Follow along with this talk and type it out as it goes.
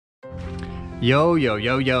Yo, yo,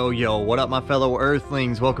 yo, yo, yo, what up my fellow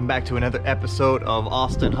Earthlings? Welcome back to another episode of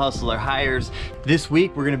Austin Hustler Hiers. This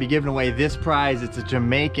week we're going to be giving away this prize. It's a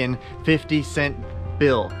Jamaican 50-cent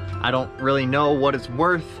bill. I don't really know what it's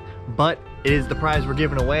worth, but it is the prize we're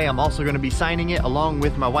giving away. I'm also going to be signing it along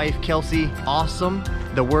with my wife Kelsey. Awesome,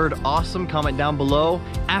 the word awesome, comment down below.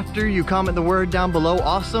 After you comment the word down below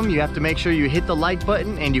awesome, you have to make sure you hit the like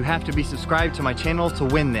button and you have to be subscribed to my channel to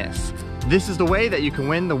win this. This is the way that you can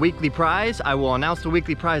win the weekly prize. I will announce the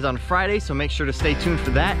weekly prize on Friday, so make sure to stay tuned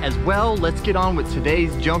for that as well. Let's get on with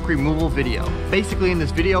today's junk removal video. Basically in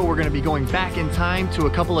this video, we're gonna be going back in time to a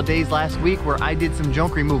couple of days last week where I did some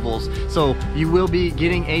junk removals. So you will be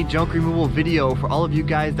getting a junk removal video for all of you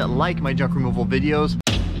guys that like my junk removal videos.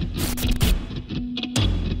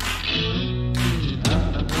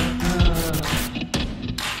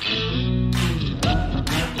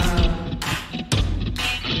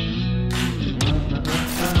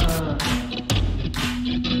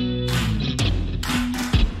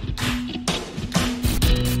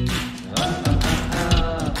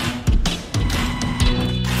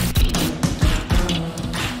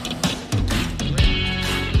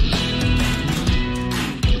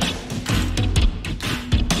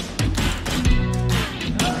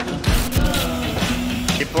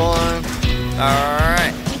 Keep on. All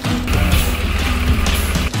right.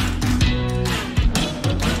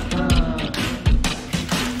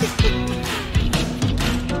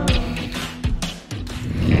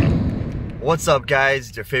 What's up, guys?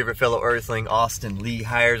 It's your favorite fellow Earthling, Austin Lee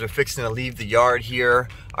Hiers. We're fixing to leave the yard here.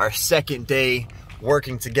 Our second day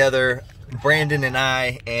working together, Brandon and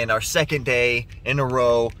I, and our second day in a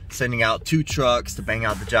row sending out 2 trucks to bang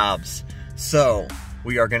out the jobs. So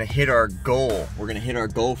we are gonna hit our goal. We're gonna hit our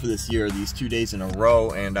goal for this year, these 2 days in a row,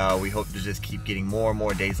 and we hope to just keep getting more and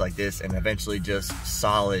more days like this and eventually just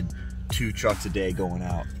solid 2 trucks a day going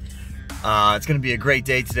out. It's gonna be a great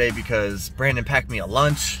day today because Brandon packed me a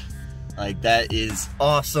lunch. Like, that is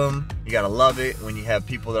awesome. You gotta love it when you have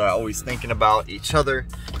people that are always thinking about each other,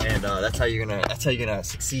 and that's how you're gonna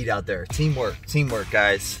succeed out there. Teamwork,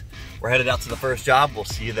 guys. We're headed out to the first job. We'll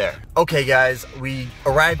see you there. Okay, guys, we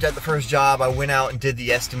arrived at the first job. I went out and did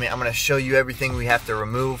the estimate. I'm gonna show you everything we have to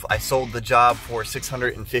remove. I sold the job for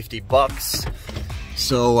 650 bucks.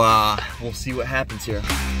 So we'll see what happens here.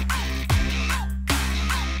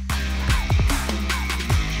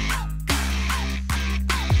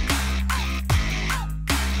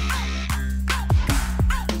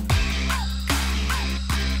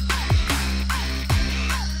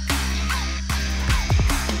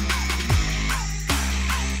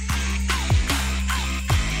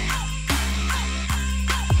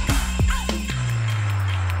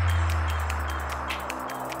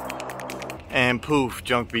 And poof,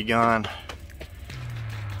 junk be gone.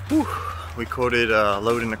 Whew. We quoted a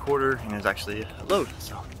load and a quarter, and it's actually a load.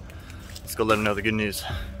 So let's go let them know the good news.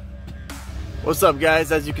 What's up,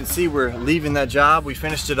 guys? As you can see, we're leaving that job. We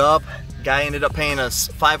finished it up. Guy ended up paying us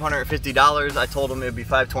 $550. I told him it'd be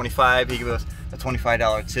 $525. He gave us a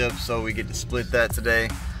 $25 tip, so we get to split that today.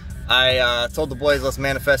 I told the boys let's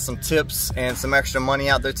manifest some tips and some extra money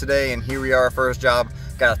out there today, and here we are, our first job.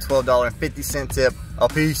 Got a $12.50 tip. A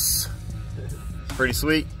piece. Pretty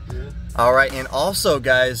sweet. Yeah. All right, and also,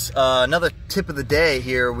 guys, another tip of the day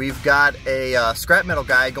here. We've got a scrap metal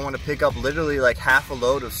guy going to pick up literally like half a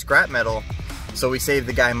load of scrap metal, so we save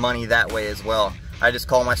the guy money that way as well. I just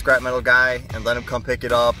call my scrap metal guy and let him come pick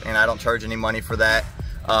it up, and I don't charge any money for that.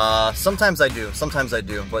 Sometimes I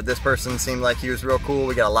do, but this person seemed like he was real cool.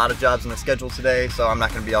 We got a lot of jobs on the schedule today, so I'm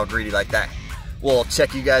not gonna be all greedy like that. We'll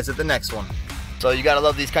check you guys at the next one. So you gotta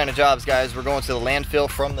love these kind of jobs, guys. We're going to the landfill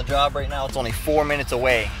from the job right now. It's only 4 minutes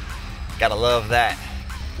away. Gotta love that.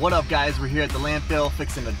 What up, guys? We're here at the landfill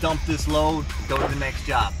fixing to dump this load, go to the next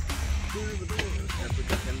job.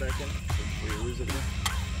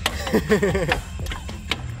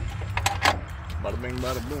 Bada bing,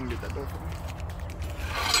 bada boom, get that door for me.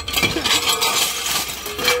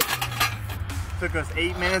 Took us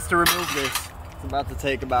 8 minutes to remove this. It's about to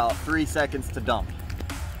take about 3 seconds to dump.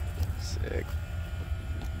 Sick.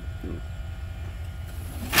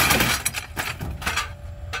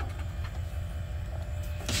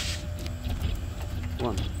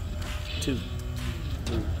 1, 2,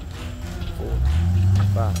 3, 4,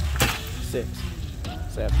 5, 6,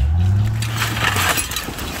 7.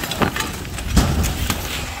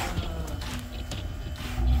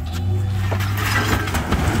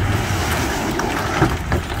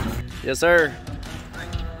 Yes, sir.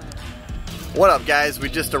 What up, guys? We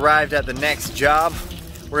just arrived at the next job.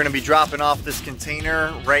 We're gonna be dropping off this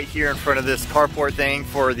container right here in front of this carport thing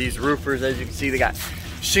for these roofers. As you can see, they got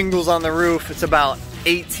shingles on the roof. It's about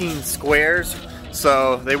 18 squares,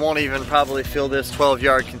 so they won't even probably fill this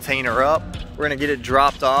 12-yard container up. We're gonna get it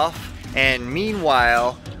dropped off, and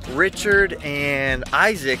meanwhile, Richard and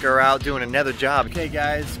Isaac are out doing another job. Okay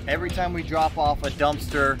guys, every time we drop off a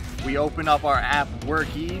dumpster, we open up our app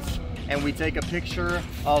Workies and we take a picture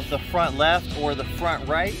of the front left or the front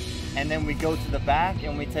right, and then we go to the back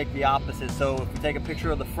and we take the opposite. So if we take a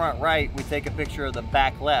picture of the front right, we take a picture of the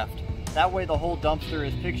back left. That way the whole dumpster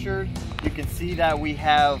is pictured. You can see that we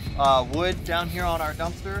have wood down here on our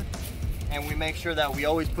dumpster, and we make sure that we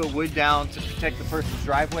always put wood down to protect the person's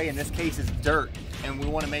driveway. In this case, it's dirt, and we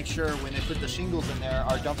want to make sure when they put the shingles in there,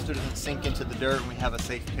 our dumpster doesn't sink into the dirt and we have a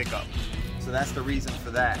safe pickup. So that's the reason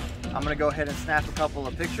for that. I'm gonna go ahead and snap a couple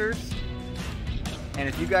of pictures. And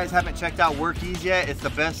if you guys haven't checked out Workies yet, it's the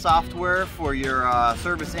best software for your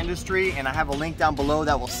service industry, and I have a link down below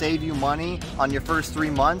that will save you money on your first 3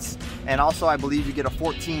 months. And also, I believe you get a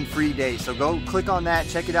 14 free days. So go click on that,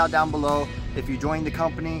 check it out down below. If you join the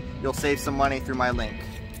company, you'll save some money through my link.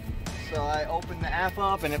 So I open the app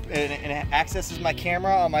up, and it accesses my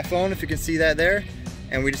camera on my phone, if you can see that there.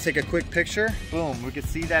 And we just take a quick picture. Boom, we can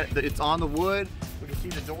see that it's on the wood. We can see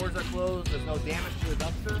the doors are closed. There's no damage to the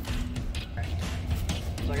dumpster.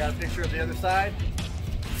 So I got a picture of the other side,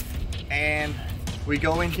 and we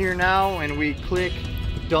go in here now and we click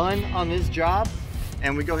done on this job,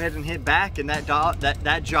 and we go ahead and hit back, and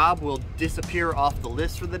that job will disappear off the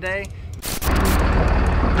list for the day.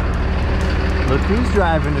 Look who's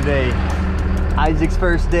driving today. Isaac's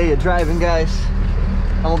first day of driving, guys.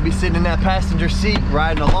 I'm gonna be sitting in that passenger seat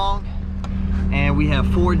riding along, and we have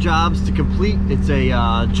 4 jobs to complete. It's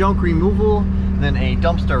a junk removal, then a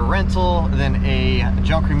dumpster rental, then a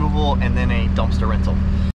junk removal, and then a dumpster rental.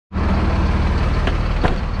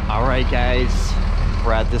 All right, guys,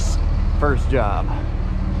 we're at this first job.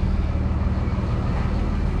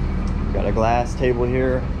 Got a glass table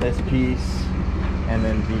here, this piece, and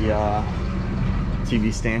then the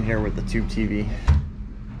TV stand here with the tube TV.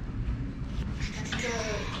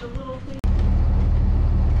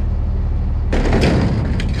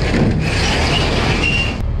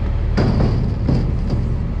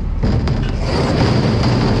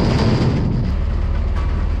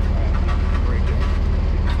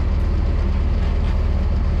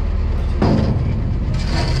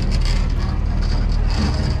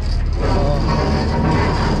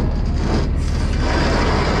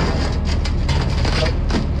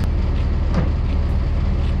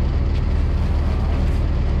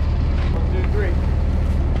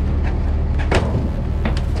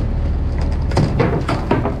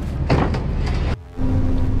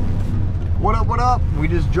 We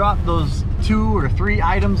just dropped those 2 or 3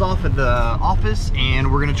 items off at the office,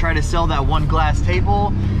 and we're gonna try to sell that 1 glass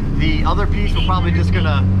table. The other piece we're probably just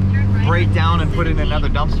gonna break down and put in another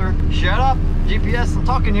dumpster. Shut up, GPS, I'm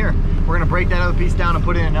talking here. We're gonna break that other piece down and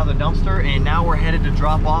put in another dumpster, and now we're headed to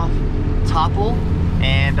drop off Topple,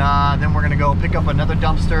 and then we're gonna go pick up another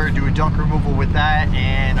dumpster, do a junk removal with that,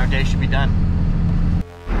 and our day should be done.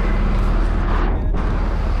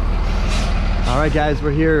 All right, guys,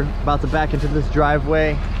 we're here about to back into this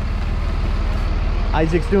driveway.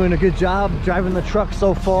 Isaac's doing a good job driving the truck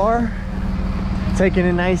so far, taking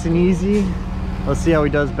it nice and easy. Let's see how he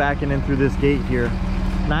does backing in through this gate here.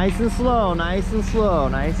 Nice and slow, nice and slow,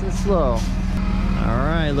 nice and slow. All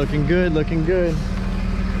right, looking good, looking good.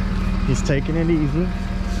 He's taking it easy. You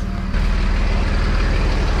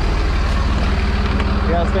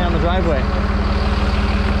gotta stay on the driveway.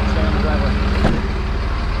 Stay on the driveway.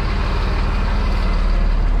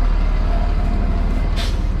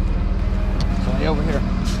 Over here.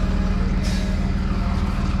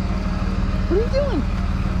 What are you doing?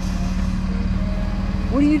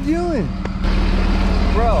 What are you doing?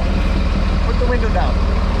 Bro, put the window down.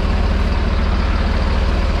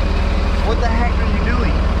 What the heck are you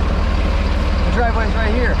doing? The driveway's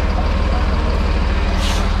right here.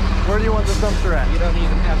 Where do you want the dumpster at? You don't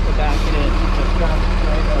even have to back it in. Just drop it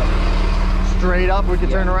straight up. Straight up? We can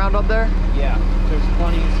turn around up there? Yeah, there's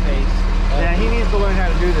plenty of space. Yeah, he needs to learn how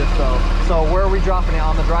to do this though. So where are we dropping it?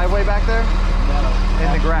 On the driveway back there? No. In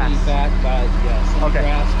the grass? Back by, yes, in the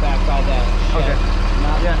grass, back by that shed. Okay.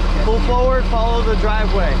 Yeah, pull forward, follow the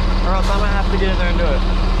driveway, or else I'm gonna have to get in there and do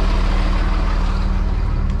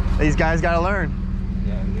it. These guys gotta learn.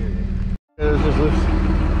 Yeah, I hear you. It's just loose.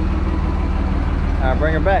 Alright,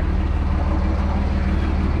 bring her back.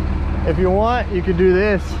 If you want, you could do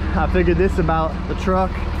this. I figured this about the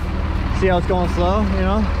truck. See how it's going slow, you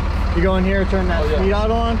know? You go in here, turn that speed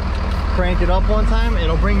out on, crank it up one time,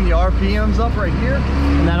 it'll bring the RPMs up right here,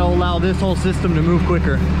 and that'll allow this whole system to move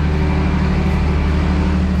quicker.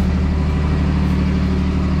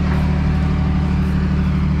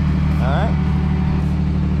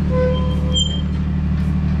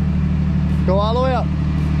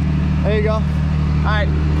 right,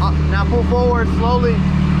 now pull forward slowly.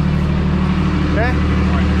 Okay?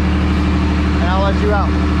 And I'll let you out.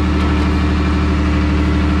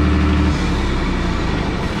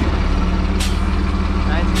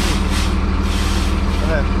 Nice and easy. Go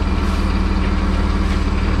ahead.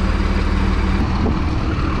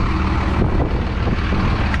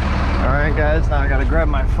 Alright guys, now I gotta grab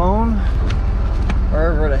my phone.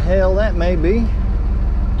 Wherever the hell that may be.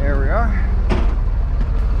 There we are.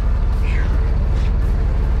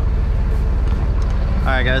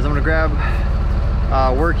 Alright guys, I'm gonna grab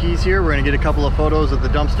work keys here. We're gonna get a couple of photos of the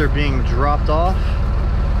dumpster being dropped off,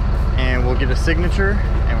 and we'll get a signature,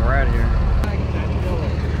 and we're out of here.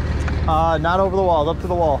 Not over the wall, up to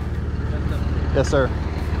the wall. Yes, sir.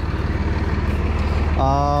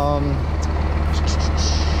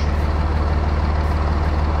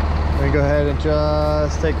 Let me go ahead and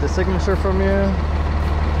just take the signature from you.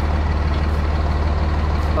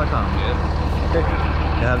 .com. Yes. Okay.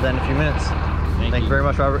 You'll have that in a few minutes. Thank you very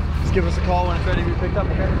much, Robert. Just give us a call when it's ready to be picked up,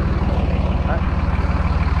 okay? Alright.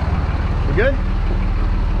 We good?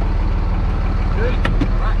 Good.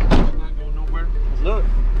 Alright. I'm not going nowhere. Let's do it.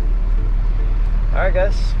 Alright,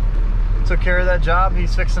 guys. Took care of that job.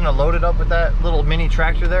 He's fixing to load it up with that little mini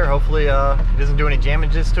tractor there. Hopefully, he doesn't do any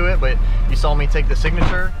damages to it, but you saw me take the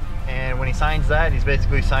signature. And when he signs that, he's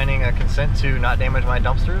basically signing a consent to not damage my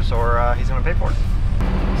dumpsters, or he's going to pay for it.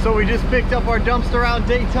 So we just picked up our dumpster out in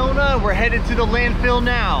Daytona. We're headed to the landfill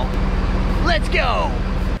now. Let's go!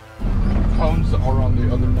 Cones are on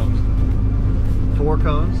the other dumpster. 4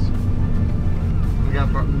 cones. We got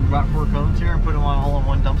 4 cones here and put them all in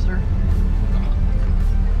one dumpster.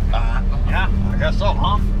 Yeah, I guess so,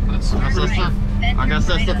 huh? I guess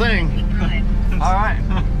that's the thing. All right.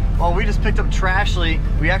 Well, we just picked up Trashly.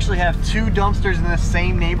 We actually have 2 dumpsters in the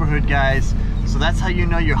same neighborhood, guys. So that's how you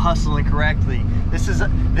know you're hustling correctly. This is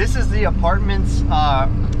the apartments,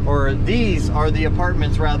 or these are the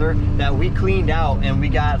apartments rather, that we cleaned out, and we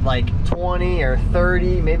got like 20 or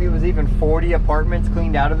 30, maybe it was even 40 apartments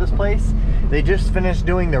cleaned out of this place. They just finished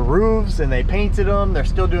doing the roofs and they painted them. They're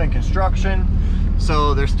still doing construction.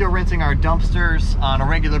 So they're still renting our dumpsters on a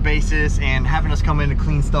regular basis and having us come in to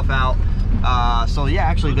clean stuff out. So yeah,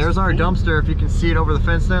 actually there's our dumpster. If you can see it over the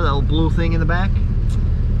fence there, that little blue thing in the back.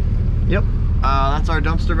 Yep, that's our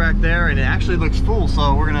dumpster back there, and it actually looks full.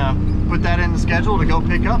 So we're gonna put that in the schedule to go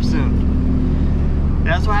pick up soon. And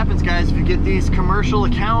that's what happens, guys, if you get these commercial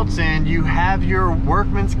accounts and you have your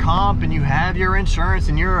workman's comp and you have your insurance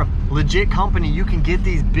and you're a legit company, you can get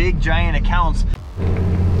these big giant accounts.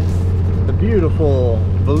 The beautiful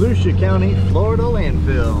Volusia County, Florida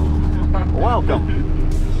landfill. Welcome.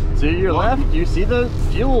 To your left, you see the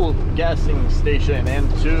fuel gassing station, and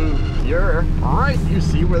to your right, you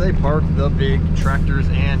see where they park the big tractors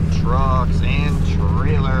and trucks and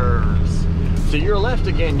trailers. To your left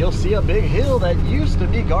again, you'll see a big hill that used to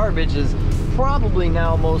be garbage, is probably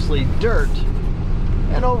now mostly dirt.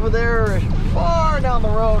 And over there, far down the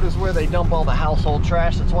road, is where they dump all the household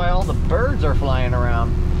trash. That's why all the birds are flying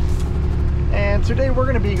around. And today we're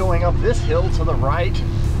going to be going up this hill to the right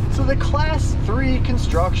to the Class 3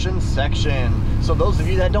 construction section. So those of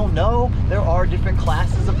you that don't know, there are different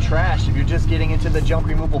classes of trash. If you're just getting into the junk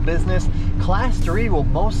removal business, Class 3 will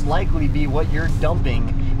most likely be what you're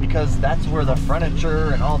dumping, because that's where the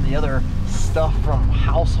furniture and all the other stuff from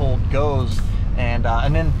household goes. And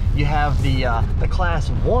then you have the Class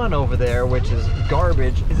 1 over there, which is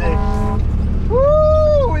garbage. Is it?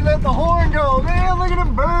 Woo! We let the horn go, man! Look at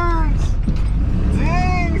them birds!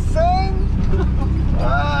 Dang, son!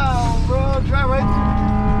 Wow, bro, drive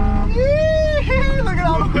right through. Yeah, look at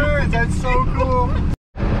all the birds, that's so cool.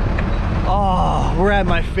 Oh, we're at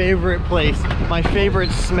my favorite place, my favorite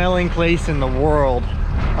smelling place in the world.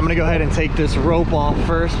 I'm gonna go ahead and take this rope off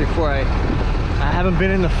first before I haven't been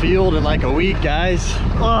in the field in like a week, guys.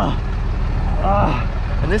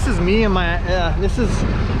 And this is me and my, this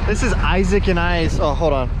is Isaac and I's, oh,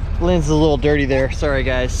 hold on. Lens is a little dirty there, sorry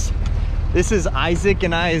guys. This is Isaac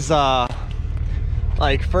and I's,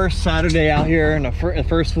 like first Saturday out here, and the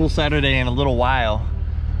first full Saturday in a little while.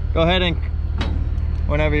 Go ahead and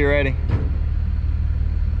whenever you're ready.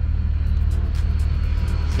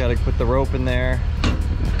 Just gotta put the rope in there.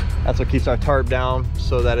 That's what keeps our tarp down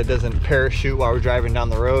so that it doesn't parachute while we're driving down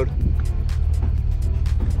the road.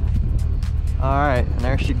 All right, and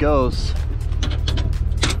there she goes.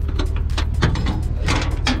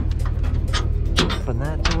 Open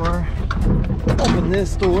that door. Open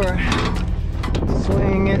this door.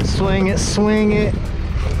 Swing it, swing it, swing it.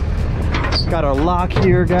 Got our lock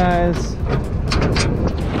here, guys.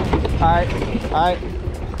 Alright, alright.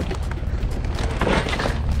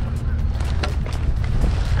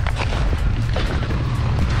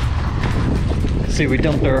 Let's see, we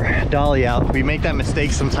dumped our dolly out. We make that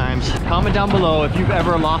mistake sometimes. Comment down below if you've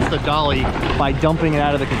ever lost a dolly by dumping it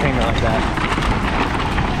out of the container like that.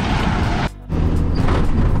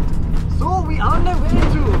 So we on the way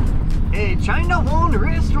to a China One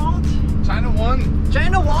restaurant. China One.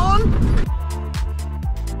 China One.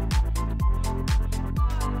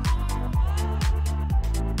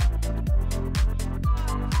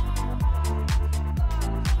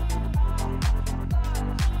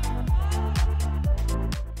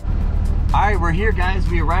 All right, we're here, guys.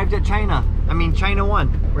 We arrived at China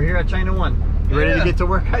One. We're here at China One. You ready to get to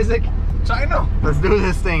work, Isaac? China. Let's do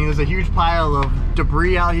this thing. There's a huge pile of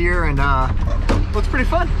debris out here and looks pretty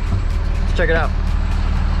fun. Let's check it out.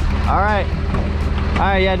 All right,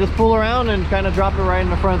 yeah, just pull around and kind of drop it right in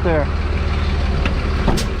the front there.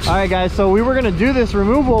 All right, guys, so we were gonna do this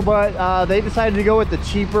removal, but they decided to go with the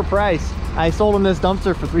cheaper price. I sold them this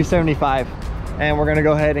dumpster for $375, and we're gonna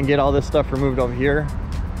go ahead and get all this stuff removed over here.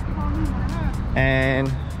 And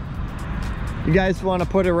you guys want to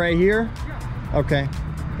put it right here? Okay,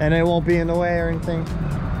 and it won't be in the way or anything.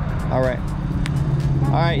 All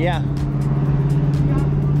right, yeah.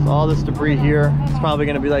 So all this debris here, it's probably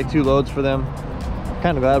going to be like 2 loads for them.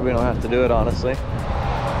 Kind of glad we don't have to do it, honestly.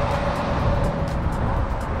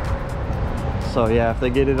 So yeah, if they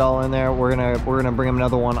get it all in there, we're gonna bring them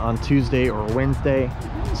another one on Tuesday or Wednesday.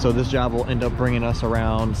 So this job will end up bringing us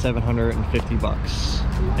around 750 bucks.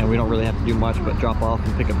 And we don't really have to do much but drop off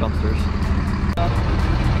and pick up dumpsters.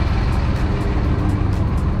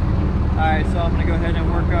 All right, so I'm gonna go ahead and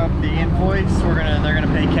work up the invoice. They're gonna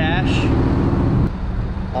pay cash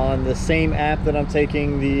on the same app that I'm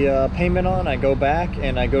taking the payment on. I go back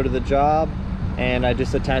and I go to the job and I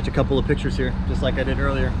just attach a couple of pictures here, just like I did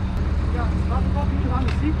earlier.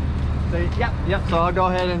 Yep. So I'll go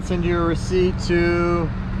ahead and send you a receipt to,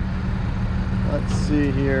 let's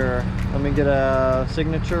see here. Let me get a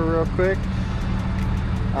signature real quick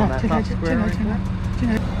on that top square right there.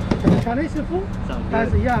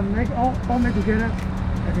 Sounds good. Yeah, make all made together.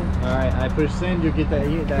 Okay. All right, I push send. You'll get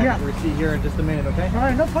that receipt here in just a minute, okay? All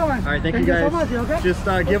right, no problem. All right, thank you guys. So much, okay? Just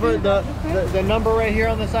give it the number right here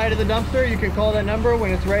on the side of the dumpster. You can call that number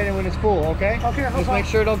when it's ready and when it's full, okay? Okay. Just make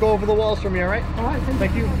sure it don't go over the walls for me, all right? All right,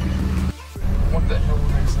 thank you. What the hell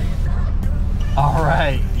were they saying? All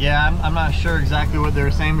right, yeah, I'm not sure exactly what they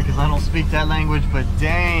were saying because I don't speak that language, but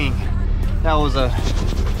dang, that was a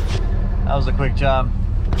quick job.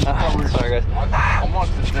 Sorry, guys. I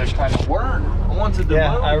wanted to kind of work. I wanted to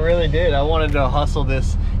Yeah, move. I really did. I wanted to hustle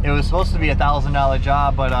this. It was supposed to be $1,000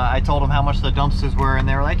 job, but I told them how much the dumpsters were, and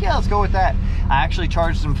they were like, yeah, let's go with that. I actually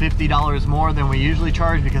charged them $50 more than we usually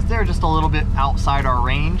charge because they're just a little bit outside our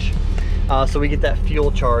range. So we get that fuel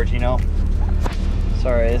charge, you know.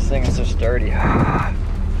 Sorry, this thing is just dirty.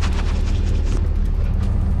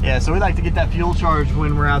 Yeah, so we like to get that fuel charge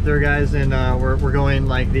when we're out there, guys, and we're going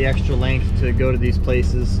like the extra length to go to these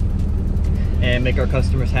places and make our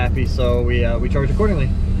customers happy. So we charge accordingly,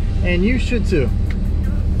 and you should too.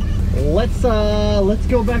 Let's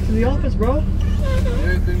go back to the office, bro.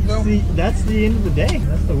 You think so? See, that's the end of the day.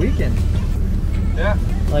 That's the weekend. Yeah.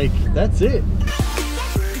 Like, that's it.